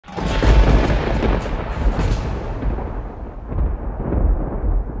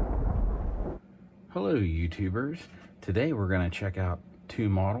Hello YouTubers. Today we're going to check out two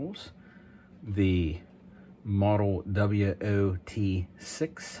models. The model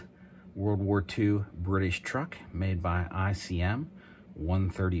WW2 World War II British truck made by ICM,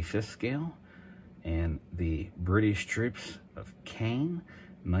 1/35 scale, and the British Troops of Cain,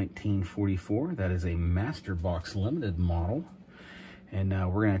 1944. That is a Masterbox limited model. And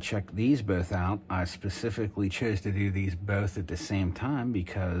we're going to check these both out. I specifically chose to do these both at the same time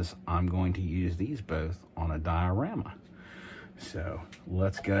because I'm going to use these both on a diorama. So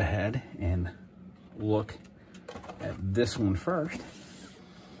let's go ahead and look at this one first.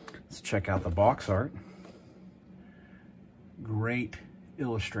 Let's check out the box art. Great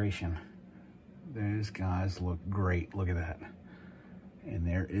illustration. Those guys look great. Look at that. And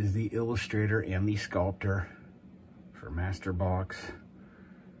there is the illustrator and the sculptor for Masterbox.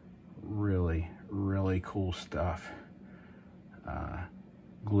 Really, really cool stuff.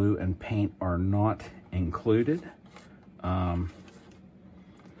 Glue and paint are not included. There's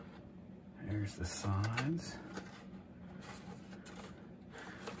the sides.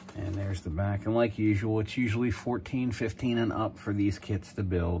 And there's the back. And like usual, it's usually 14, 15 and up for these kits to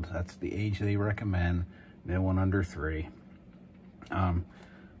build. That's the age they recommend. No one under 3.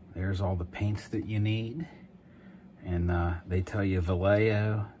 There's all the paints that you need. And they tell you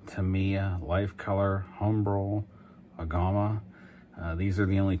Vallejo, Tamiya, Life Color, Humbrol, Agama. These are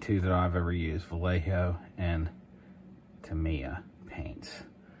the only two that I've ever used, Vallejo and Tamiya paints.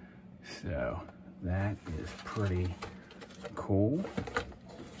 So that is pretty cool.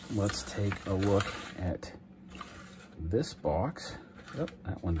 Let's take a look at this box. Oh,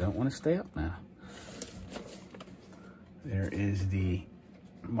 that one don't want to stay up now. There is the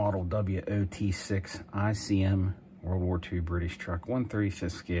model WW2 ICM World War II British truck,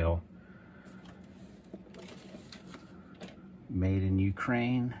 1/35 scale, made in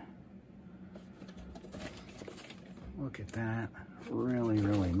Ukraine. Look at that, really,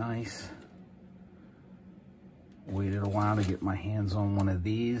 really nice. Waited a while to get my hands on one of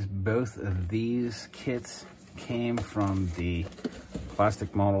these. Both of these kits came from the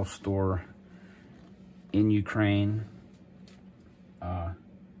plastic model store in Ukraine.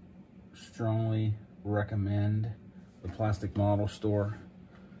 Strongly recommend the plastic model store.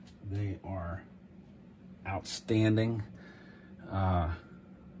 They are outstanding.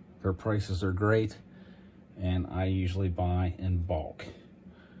 Their prices are great, and I usually buy in bulk.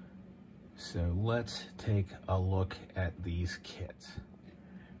 So let's take a look at these kits.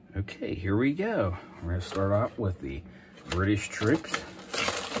 Okay, here we go. We're going to start out with the British Troops.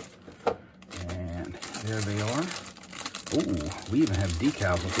 And there they are. Ooh, we even have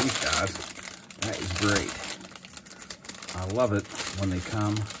decals with these guys. That is great. I love it when they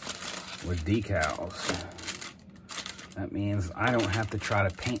come with decals. That means I don't have to try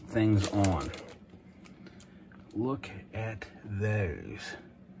to paint things on. Look at those.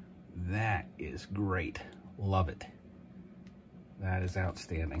 That is great. Love it. That is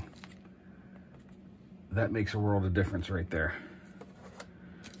outstanding. That makes a world of difference right there.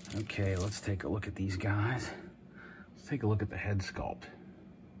 Okay, let's take a look at these guys. Let's take a look at the head sculpt.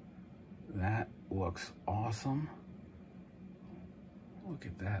 That looks awesome. Look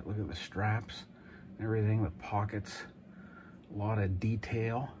at that. Look at the straps and everything, the pockets. A lot of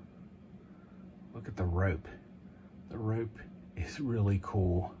detail. Look at the rope. The rope is really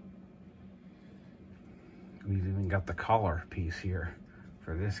cool. We've even got the collar piece here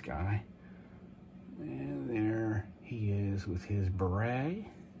for this guy. And there he is with his beret.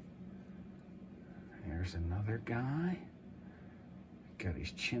 There's another guy. Got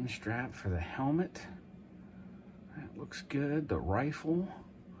his chin strap for the helmet. That looks good. The rifle,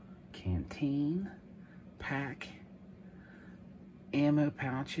 canteen, pack, ammo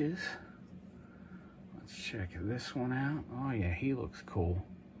pouches. Let's check this one out. Oh yeah, he looks cool.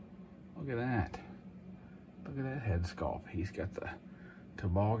 Look at that. Look at that head sculpt. He's got the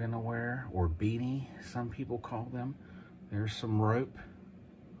toboggan to wear, or beanie, some people call them. There's some rope.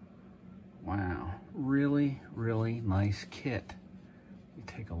 Wow, really, really nice kit. You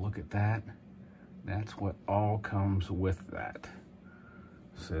take a look at that. That's what all comes with that.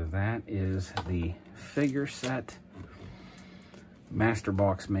 So that is the figure set.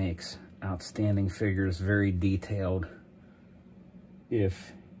 Masterbox makes outstanding figures, very detailed.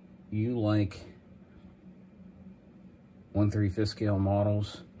 If you like 1/35 scale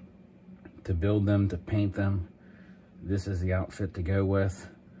models, to build them, to paint them, this is the outfit to go with.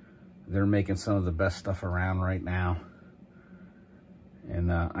 They're making some of the best stuff around right now.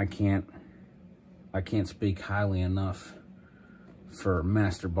 And I can't speak highly enough for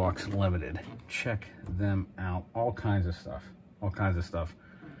Masterbox Limited. Check them out. All kinds of stuff.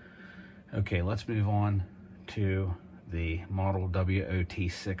 Okay, let's move on to the model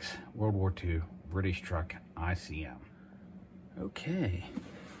WW2 World War II British truck ICM. Okay,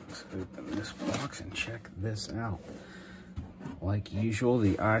 let's open this box and check this out. Like usual,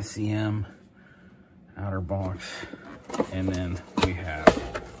 the ICM outer box, and then we have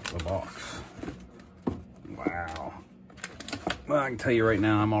the box. Wow. Well, I can tell you right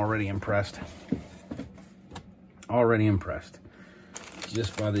now, I'm already impressed. Already impressed.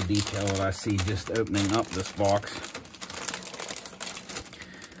 Just by the detail that I see just opening up this box.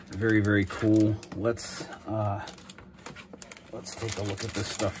 Very, very cool. Let's take a look at this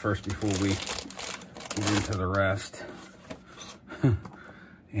stuff first before we get into the rest.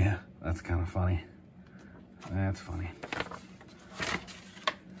 Yeah, that's kind of funny. That's funny.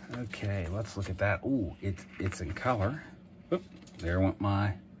 Okay, let's look at that. Ooh, it's in color. Oop, there went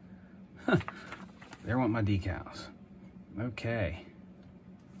my decals. Okay.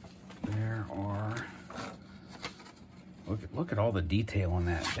 There are, look at all the detail on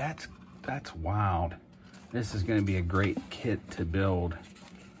that. That's wild. This is going to be a great kit to build.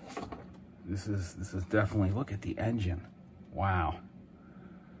 This is definitely, look at the engine. Wow.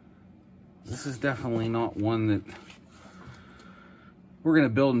 This is definitely not one that we're going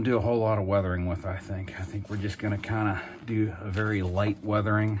to build and do a whole lot of weathering with, I think. I think we're just going to kind of do a very light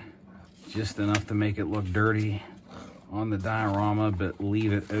weathering, just enough to make it look dirty on the diorama, but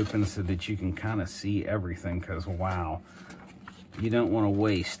leave it open so that you can kind of see everything, because wow, you don't want to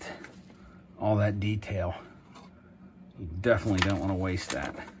waste all that detail. You definitely don't want to waste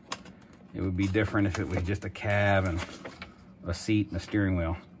that. It would be different if it was just a cab and a seat and a steering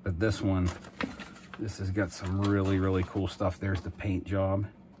wheel, but this one, this has got some really, really cool stuff. There's the paint job,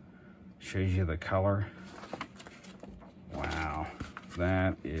 shows you the color. Wow,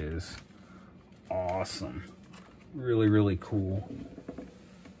 that is awesome. Really, really cool.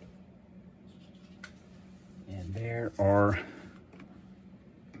 And there are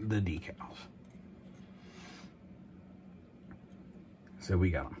the decals. So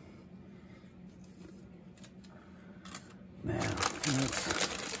we got them. Now,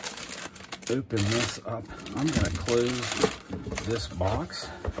 let's open this up. I'm going to close this box.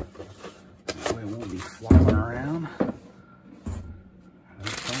 That way it won't be flopping around.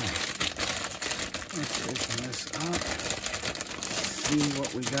 Let's open this up, see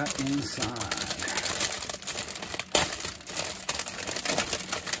what we got inside.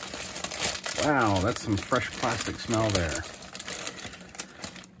 Wow, that's some fresh plastic smell there.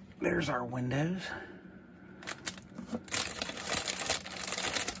 There's our windows.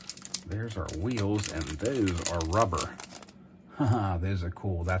 There's our wheels, and those are rubber. Haha, those are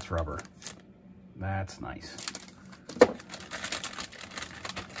cool. That's rubber. That's nice.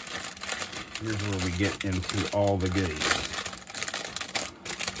 Here's where we get into all the goodies.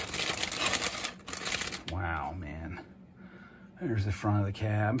 Wow, man. There's the front of the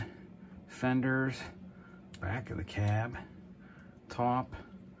cab, fenders, back of the cab, top,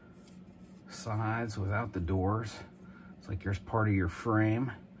 sides without the doors. It's like there's part of your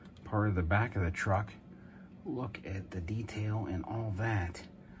frame, part of the back of the truck. Look at the detail and all that.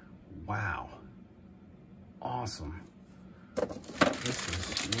 Wow. Awesome. This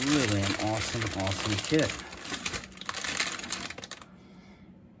is really an awesome, awesome kit.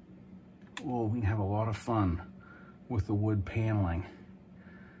 Oh, we can have a lot of fun with the wood paneling.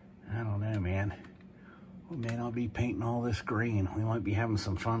 I don't know, man. We may not be painting all this green. We might be having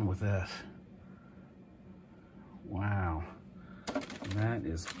some fun with this. Wow. That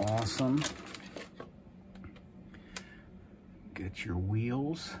is awesome. Get your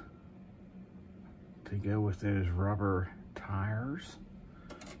wheels to go with those rubber tires,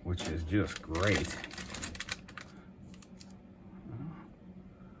 which is just great. Oh,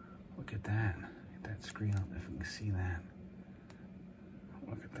 look at that. Get that screen up if you can see that.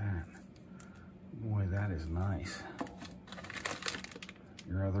 Look at that. Boy, that is nice.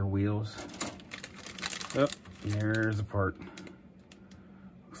 Your other wheels. Oh, there's a part.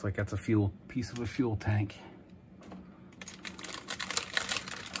 Looks like that's a piece of a fuel tank.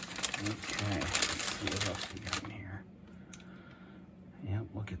 Okay, let's see what else we got in here. Yep,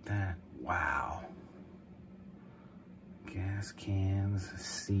 look at that. Wow. Gas cans,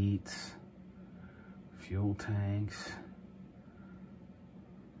 seats, fuel tanks,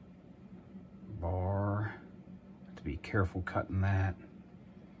 bar. Have to be careful cutting that.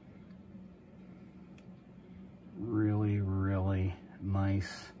 Really, really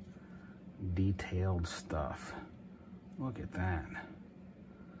nice, detailed stuff. Look at that.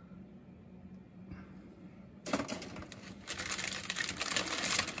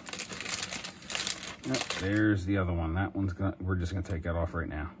 Yep, there's the other one. That one's gonna, we're just gonna take that off right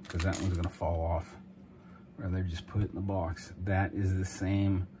now because that one's gonna fall off. Rather just put it in the box. That is the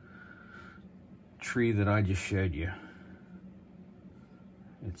same tree that I just showed you.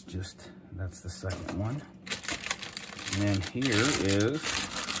 It's just, that's the second one. And then here is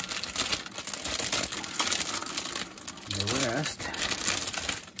the rest.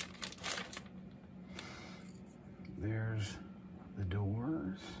 There's the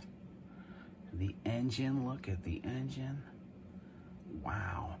doors, the engine. Look at the engine.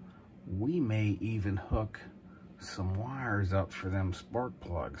 Wow. We may even hook some wires up for them spark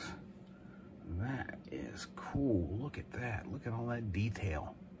plugs. That is cool. Look at that. Look at all that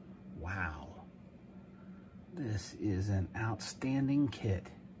detail. Wow. This is an outstanding kit.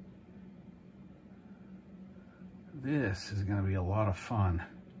 This is going to be a lot of fun.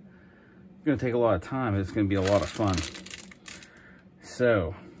 It's going to take a lot of time, but it's going to be a lot of fun.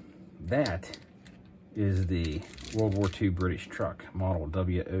 So, that is the World War II British truck, model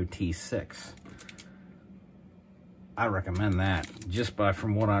WW2. I recommend that, just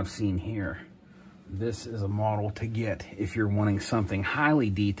from what I've seen here. This is a model to get if you're wanting something highly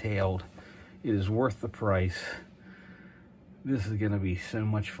detailed. It is worth the price. This is going to be so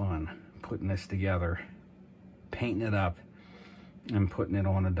much fun putting this together, painting it up, and putting it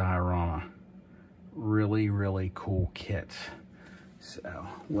on a diorama. Really, really cool kits. So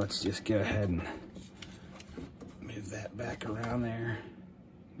let's just go ahead and move that back around there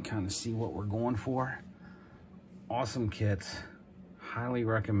and kind of see what we're going for. Awesome kits, highly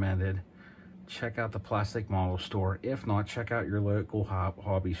recommended. Check out the Plastic Model Store. If not, check out your local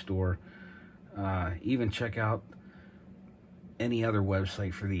hobby store. Even check out any other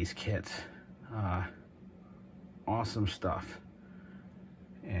website for these kits. Awesome stuff.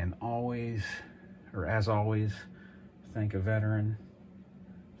 And always, or as always, thank a veteran,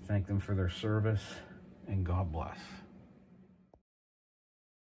 thank them for their service, and God bless.